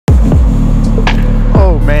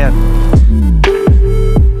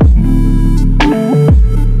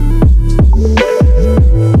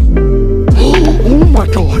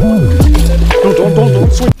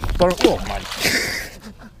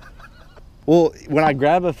Well, when I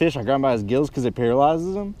grab a fish, I grab him by his gills because it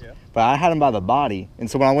paralyzes him. Yeah. But I had him by the body.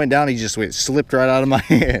 And so when I went down, he just slipped right out of my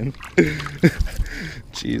hand.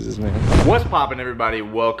 Jesus, man. What's poppin', everybody?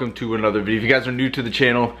 Welcome to another video. If you guys are new to the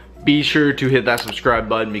channel, be sure to hit that subscribe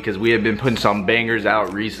button because we have been putting some bangers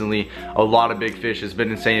out recently. A lot of big fish. It's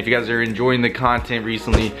been insane. If you guys are enjoying the content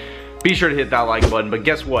recently, be sure to hit that like button. But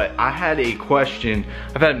guess what? I had a question.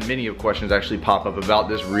 I've had many of questions actually pop up about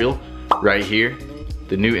this reel right here.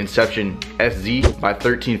 The new Inception SZ by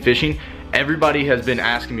 13 Fishing. Everybody has been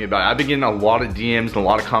asking me about it. I've been getting a lot of DMs and a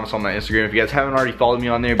lot of comments on my Instagram. If you guys haven't already followed me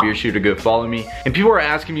on there, be sure to go follow me. And people are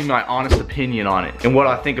asking me my honest opinion on it and what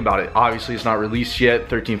I think about it. Obviously, it's not released yet.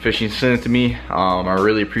 13 Fishing sent it to me. I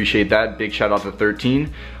really appreciate that. Big shout out to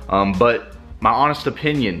 13. But my honest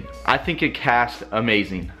opinion, I think it casts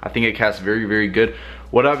amazing. I think it casts very, very good.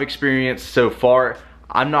 What I've experienced so far,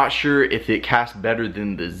 I'm not sure if it casts better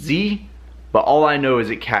than the Z, but all I know is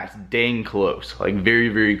it casts dang close, like very,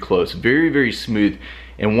 very close, very, very smooth.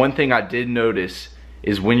 And one thing I did notice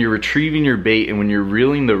is when you're retrieving your bait and when you're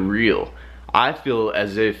reeling the reel, I feel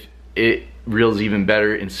as if it reels even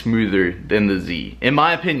better and smoother than the Z, in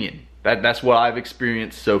my opinion. That's what I've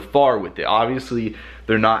experienced so far with it. Obviously,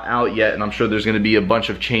 they're not out yet, and I'm sure there's gonna be a bunch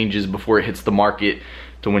of changes before it hits the market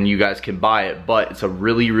to when you guys can buy it, but it's a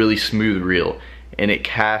really, really smooth reel, and it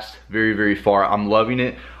casts very, very far. I'm loving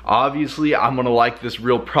it. Obviously, I'm gonna like this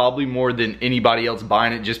reel probably more than anybody else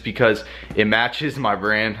buying it just because it matches my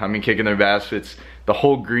brand. I mean, Kicking Their Bass, it's the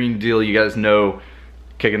whole green deal. You guys know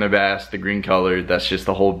Kicking Their Bass, the green color, that's just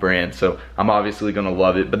the whole brand. So I'm obviously gonna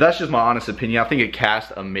love it, but that's just my honest opinion. I think it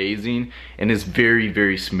casts amazing and is very,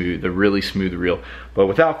 very smooth, a really smooth reel. But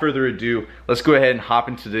without further ado, let's go ahead and hop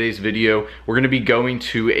into today's video. We're gonna be going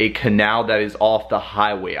to a canal that is off the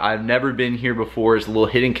highway. I've never been here before. It's a little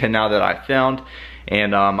hidden canal that I found,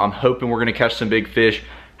 and I'm hoping we're gonna catch some big fish.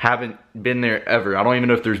 Haven't been there ever. I don't even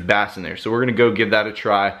know if there's bass in there. So we're gonna go give that a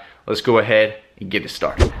try. Let's go ahead and get it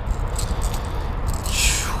started.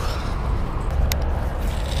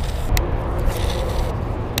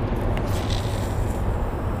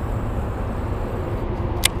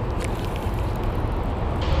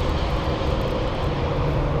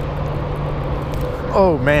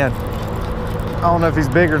 Oh man, I don't know if he's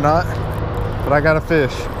big or not, but I got a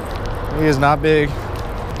fish. He is not big.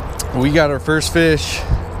 We got our first fish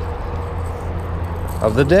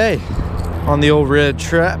of the day on the old red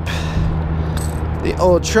trap. The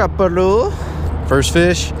old trapaloo. First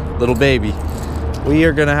fish, little baby. We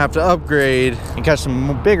are gonna have to upgrade and catch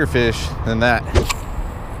some bigger fish than that.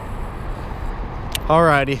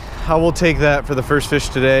 Alrighty, I will take that for the first fish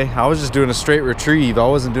today. I was just doing a straight retrieve. I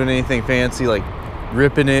wasn't doing anything fancy like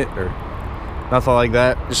ripping it or nothing like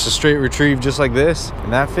that. Just a straight retrieve just like this,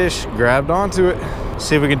 and that fish grabbed onto it.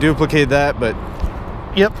 See if we can duplicate that. But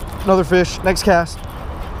yep, another fish. Next cast.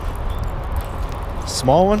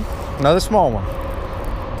 Small one, another small one.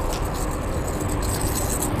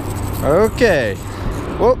 Okay,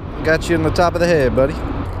 whoop, got you in the top of the head, buddy.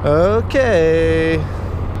 Okay,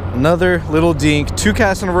 another little dink. 2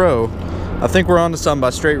 casts in a row. I think we're on to something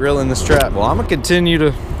by straight reeling this trap. Well, I'm gonna continue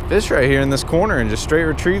to fish right here in this corner and just straight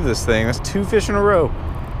retrieve this thing. That's 2 fish in a row.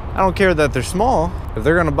 I don't care that they're small. If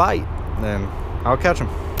they're gonna bite, then I'll catch them.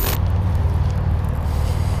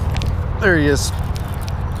 There he is.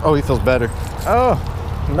 Oh, he feels better. Oh,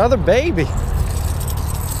 another baby.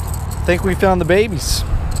 I think we found the babies.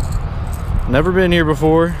 Never been here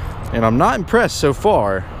before, and I'm not impressed so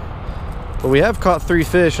far. But we have caught 3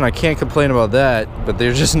 fish, and I can't complain about that, but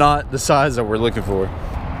they're just not the size that we're looking for.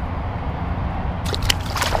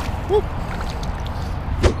 Whoop.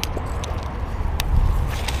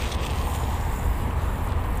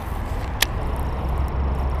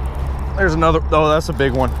 There's another. Oh, that's a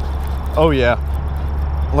big one. Oh yeah,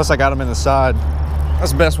 unless I got him in the side.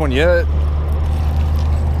 That's the best one yet.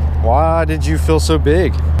 Why did you feel so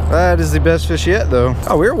big? That is the best fish yet though.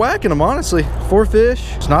 Oh, we were whacking them, honestly. 4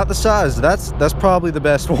 fish. It's not the size. That's probably the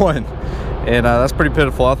best one, and that's pretty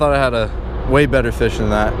pitiful. I thought I had a way better fish than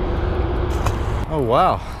that. Oh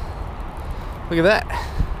wow, look at that.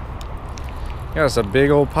 Got us a big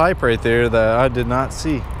old pipe right there that I did not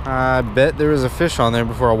see. I bet there was a fish on there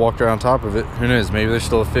before I walked around top of it. Who knows, maybe there's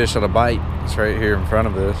still a fish on a bite. It's right here in front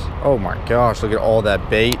of this. Oh my gosh, look at all that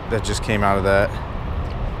bait that just came out of that.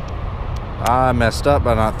 I messed up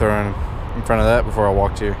by not throwing in front of that before I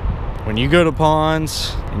walked here. When you go to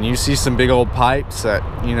ponds and you see some big old pipes that,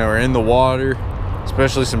 you know, are in the water,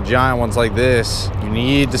 especially some giant ones like this, you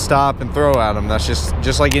need to stop and throw at them. That's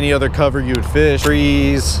just like any other cover you would fish.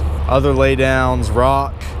 Trees, other laydowns,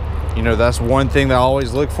 rock. You know, that's one thing that I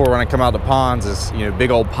always look for when I come out to ponds is, you know, big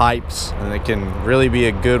old pipes. And it can really be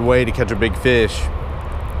a good way to catch a big fish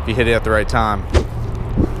if you hit it at the right time.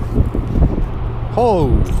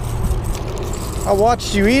 Oh, I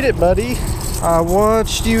watched you eat it, buddy. I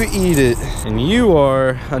watched you eat it. And you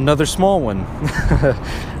are another small one.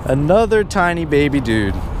 Another tiny baby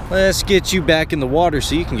dude. Let's get you back in the water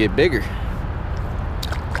so you can get bigger.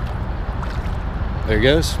 There he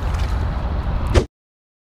goes.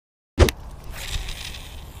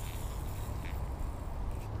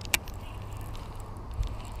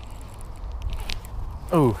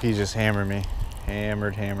 Oh, he just hammered me.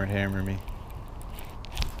 Hammered me.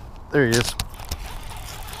 There he is.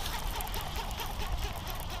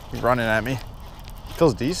 He's running at me.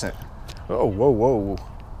 Feels decent. Oh, whoa.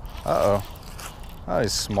 Uh-oh. Oh,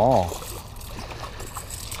 he's small.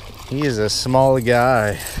 He is a small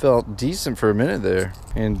guy. Felt decent for a minute there.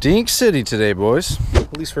 In Dink City today, boys.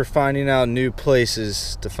 At least we're finding out new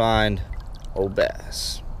places to find old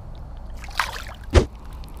bass.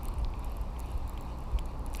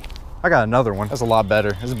 I got another one. That's a lot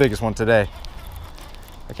better. That's the biggest one today.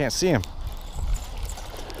 I can't see him.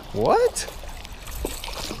 What?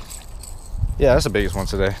 Yeah, that's the biggest one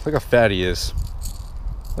today. Look how fat he is.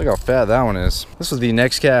 Look how fat that one is. This was the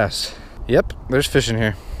next cast. Yep, there's fish in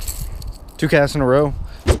here. 2 casts in a row.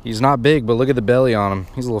 He's not big, but look at the belly on him.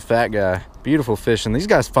 He's a little fat guy. Beautiful fish, and these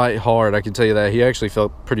guys fight hard, I can tell you that. He actually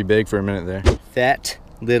felt pretty big for a minute there. Fat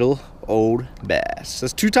little old bass.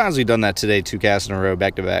 That's 2 times we've done that today, 2 casts in a row,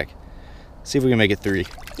 back to back. See if we can make it 3.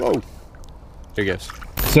 Whoa. There he goes.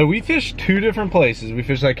 So we fished 2 different places. We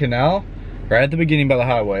fished that canal right at the beginning by the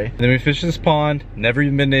highway. And then we fished this pond, never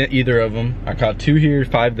even been to either of them. I caught 2 here,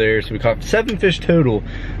 5 there, so we caught 7 fish total,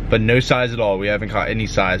 but no size at all. We haven't caught any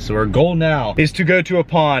size. So our goal now is to go to a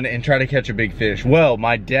pond and try to catch a big fish. Well,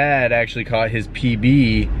 my dad actually caught his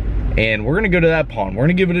PB, and we're gonna go to that pond. We're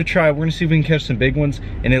gonna give it a try. We're gonna see if we can catch some big ones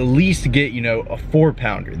and at least get, you know, a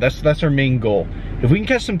 4-pounder. That's our main goal. If we can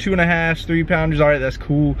catch some 2.5s, 3-pounders, all right, that's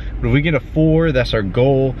cool. But if we get a 4, that's our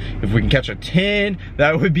goal. If we can catch a 10,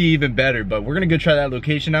 that would be even better. But we're gonna go try that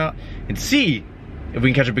location out and see if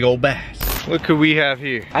we can catch a big old bass. What could we have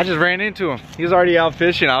here? I just ran into him. He was already out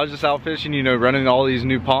fishing. I was just out fishing, you know, running all these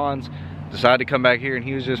new ponds. Decided to come back here, and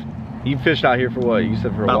he fished out here for what? You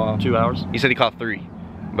said for a while? 2 hours. He said he caught 3.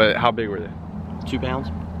 But how big were they? 2 pounds.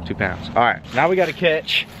 2 pounds. All right, now we gotta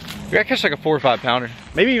catch. We gotta catch like a 4 or 5-pounder,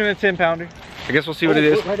 maybe even a 10-pounder. I guess we'll see what it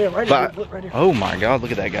is. Right there, right there. Oh my God,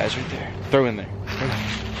 look at that, guys, right there. Throw in there.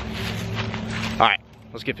 All right,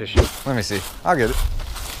 let's get fishing. Let me see. I'll get it.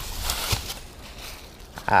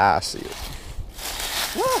 I see it.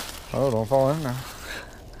 Oh, don't fall in now.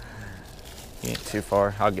 You ain't too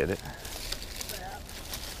far. I'll get it.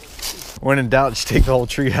 When in doubt, just take the whole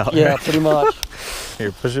tree out. Yeah, right? pretty much.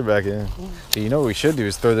 Here, push it back in. You know what we should do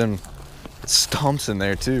is throw them stumps in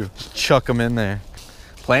there too. Just chuck them in there.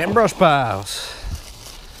 Plant brush piles.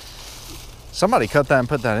 Somebody cut that and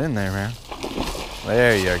put that in there, man.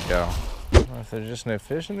 There you go. I don't know if there's just no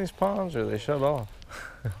fish in these ponds or they shut off.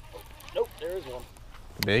 Nope, there is one.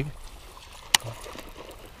 Big?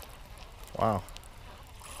 Wow.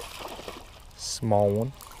 Small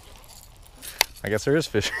one. I guess there is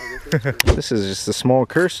fish. This is just a small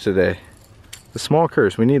curse today. The small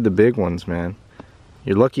curse. We need the big ones, man.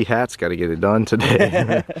 Your lucky hat's got to get it done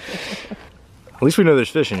today. At least we know there's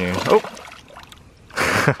fish in here. Oh!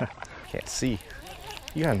 Can't see.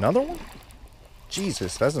 You got another one?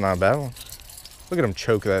 Jesus, that's not a bad one. Look at him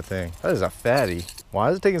choke that thing. That is a fatty. Why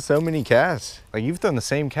is it taking so many casts? Like, you've done the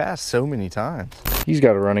same cast so many times. He's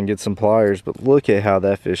got to run and get some pliers, but look at how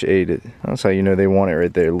that fish ate it. That's how you know they want it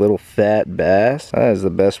right there. Little fat bass. That is the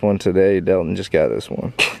best one today. Delton just got this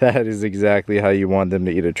one. That is exactly how you want them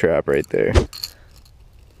to eat a trap right there.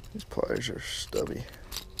 These pliers are stubby.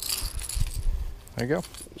 There you go.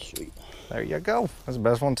 Sweet. There you go. That's the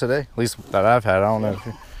best one today. At least that I've had. I don't know if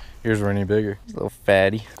yours were any bigger. He's a little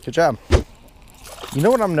fatty. Good job. You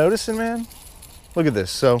know what I'm noticing, man? Look at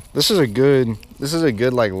this. So this is a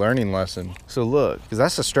good like learning lesson. So look, because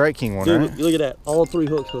that's a Strike King one, dude, right? look at that. All 3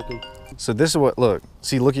 hooks hooking. So this is what, look,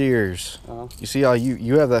 see, look at yours. You see how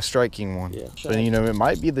you have that Strike King one. Yeah. But you know, it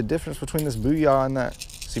might be the difference between this Booyah and that.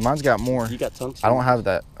 See, mine's got more. You got tungsten. I don't have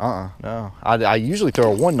that. No. I usually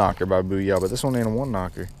throw a 1-knocker by Booyah, but this one ain't a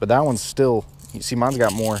 1-knocker. But that one's still, you see, mine's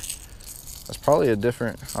got more. That's probably a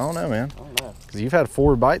different, I don't know, man. I don't know. Because you've had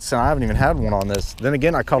 4 bites and I haven't even had one on this. Then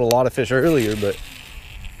again, I caught a lot of fish earlier, but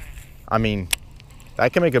I mean,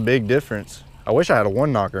 that can make a big difference. I wish I had a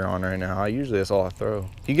 1-knocker on right now. Usually that's all I throw.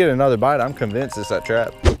 If you get another bite, I'm convinced it's that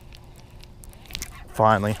trap.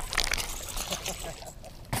 Finally.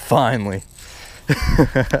 Finally.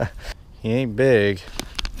 He ain't big.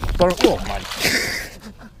 But, oh my.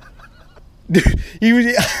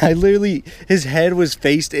 Dude, I literally, his head was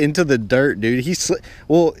faced into the dirt, dude.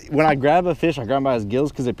 Well, when I grab a fish, I grab him by his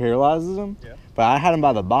gills because it paralyzes him. Yeah. But I had him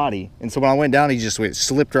by the body. And so when I went down, he just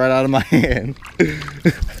slipped right out of my hand.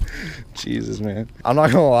 Jesus, man. I'm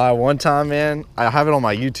not gonna lie, one time, man, I have it on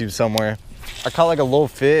my YouTube somewhere. I caught like a little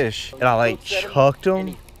fish and I like chucked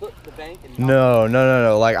him. No.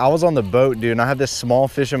 Like I was on the boat, dude, and I had this small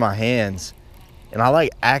fish in my hands. And I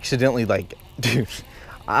like accidentally dude,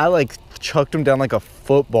 I like chucked him down like a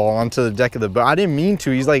football onto the deck of the boat. I didn't mean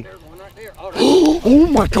to. He's like, oh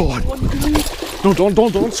my God. No,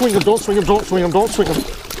 don't swing him, don't swing him, don't swing him, don't swing him.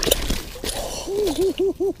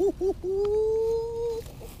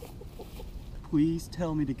 Please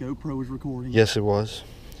tell me the GoPro was recording. Yes, it was.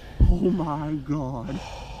 Oh my God.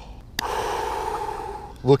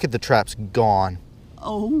 Look at the traps gone.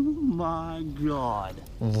 Oh my God.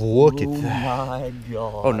 Look at that. Oh my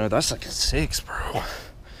God. Oh no, that's like a 6, bro.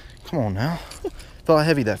 Come on now. Feel how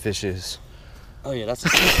heavy that fish is. Oh yeah, that's a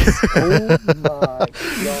 6. Oh my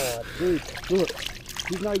God. Dude, look.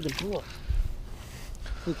 He's not even hooked.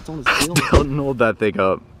 Look, it's on his gill. Don't hold that thing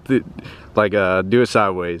up. Like, do it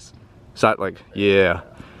sideways. Yeah.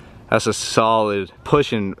 That's a solid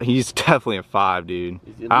pushing. He's definitely a 5, dude.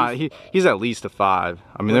 He's at least a 5.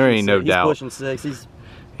 I mean, there ain't no doubt. He's pushing 6. He's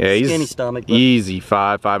skinny stomach. Easy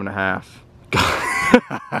 5, 5.5.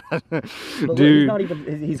 Dude, he's not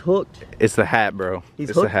even. He's hooked. It's the hat, bro.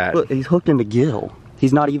 It's the hat. Look, he's hooked in the gill.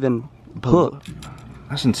 He's not even hooked.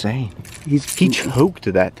 That's insane. He choked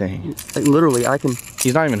to that thing. Literally,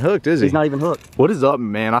 He's not even hooked, is he? He's not even hooked. What is up,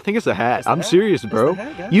 man? I think it's a hat. I'm serious, bro.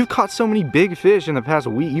 Hat, you've caught so many big fish in the past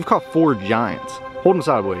week. You've caught 4 giants. Hold them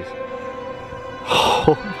sideways.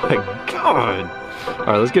 Oh my God. All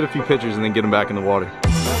right, let's get a few pictures and then get them back in the water.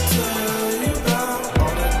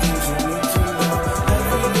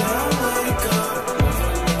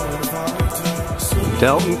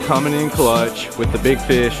 Delton coming in clutch with the big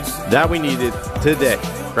fish that we needed today.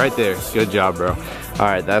 Right there. Good job, bro. All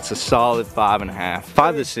right, that's a solid 5.5.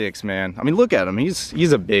 5 to 6, man. I mean, look at him.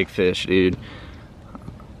 He's a big fish, dude.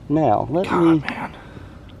 Now, let me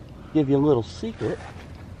give you a little secret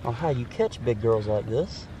on how you catch big girls like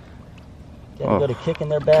this. You gotta go to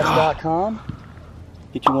kickingtheirbass.com.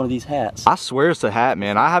 Get you one of these hats. I swear it's a hat,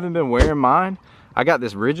 man. I haven't been wearing mine. I got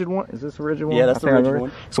this rigid one. Is this a rigid one? Yeah, that's the rigid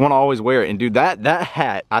one. It's the one I always wear. And dude, that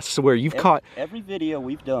hat, I swear, you've caught. Every video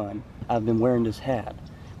we've done, I've been wearing this hat.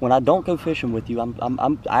 When I don't go fishing with you,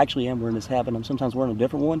 I actually am wearing this hat, but I'm sometimes wearing a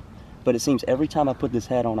different one. But it seems every time I put this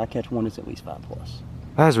hat on, I catch one that's at least 5+.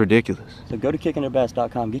 That is ridiculous. So go to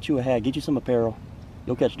kickingtheirbass.com, get you a hat, get you some apparel.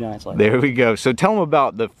 You'll catch giants like that. There we go. So tell them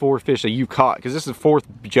about the 4 fish that you caught, because this is the 4th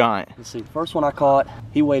giant. Let's see, the first one I caught,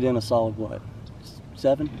 he weighed in a solid, what,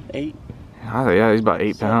 7, 8? Yeah, he's about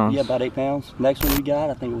 8 pounds. Yeah, about 8 pounds. Next one we got,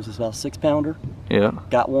 I think it was about a 6-pounder. Yeah.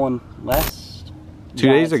 Got one 2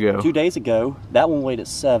 days ago. 2 days ago. That one weighed at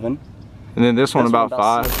 7. And then this one about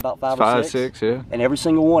 5. About 5 or 6. Yeah. And every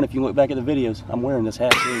single one, if you look back at the videos, I'm wearing this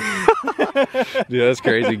hat too. Dude, that's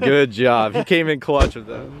crazy. Good job. He came in clutch with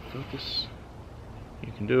that. Focus.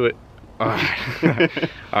 You can do it. All right.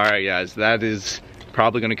 All right, guys. That is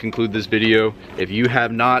probably going to conclude this video. If you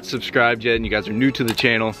have not subscribed yet and you guys are new to the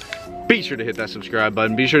channel, be sure to hit that subscribe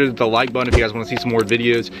button. Be sure to hit the like button if you guys want to see some more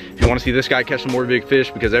videos. If you want to see this guy catch some more big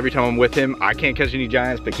fish, because every time I'm with him, I can't catch any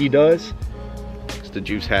giants, but he does. It's the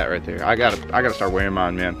Juice hat right there. I gotta start wearing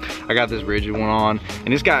mine, man. I got this rigid one on,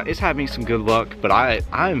 and it's had me some good luck, but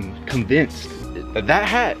I'm convinced that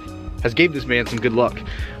hat has gave this man some good luck.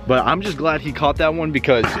 But I'm just glad he caught that one,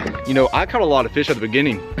 because, you know, I caught a lot of fish at the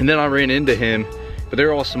beginning, and then I ran into him, but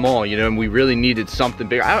they're all small, you know, and we really needed something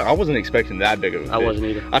big. I wasn't expecting that big of a fish. I wasn't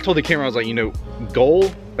either. I told the camera, I was like, you know, goal,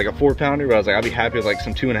 like a 4-pounder, but I was like, I'll be happy with like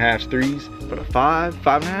some 2.5s, 3s, but a 5,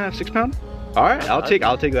 5.5, 6-pounder? All right, I'll take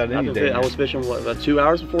that any day. I was fishing, what, about 2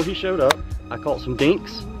 hours before he showed up. I caught some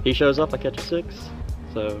dinks. He shows up, I catch a 6.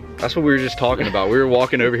 So that's what we were just talking about. We were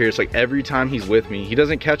walking over here. It's like every time he's with me, he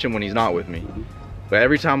doesn't catch him when he's not with me. But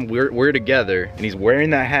every time we're together and he's wearing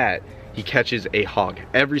that hat, he catches a hog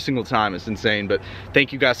every single time. It's insane. But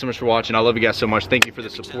thank you guys so much for watching. I love you guys so much. Thank you for the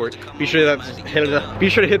support. Be sure to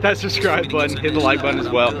hit that subscribe button, hit the like button as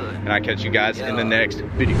well, and I catch you guys in the next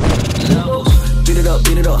video. Beat it up,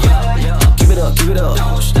 keep it up.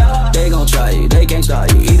 They gon' try you, they can't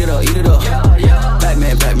stop you.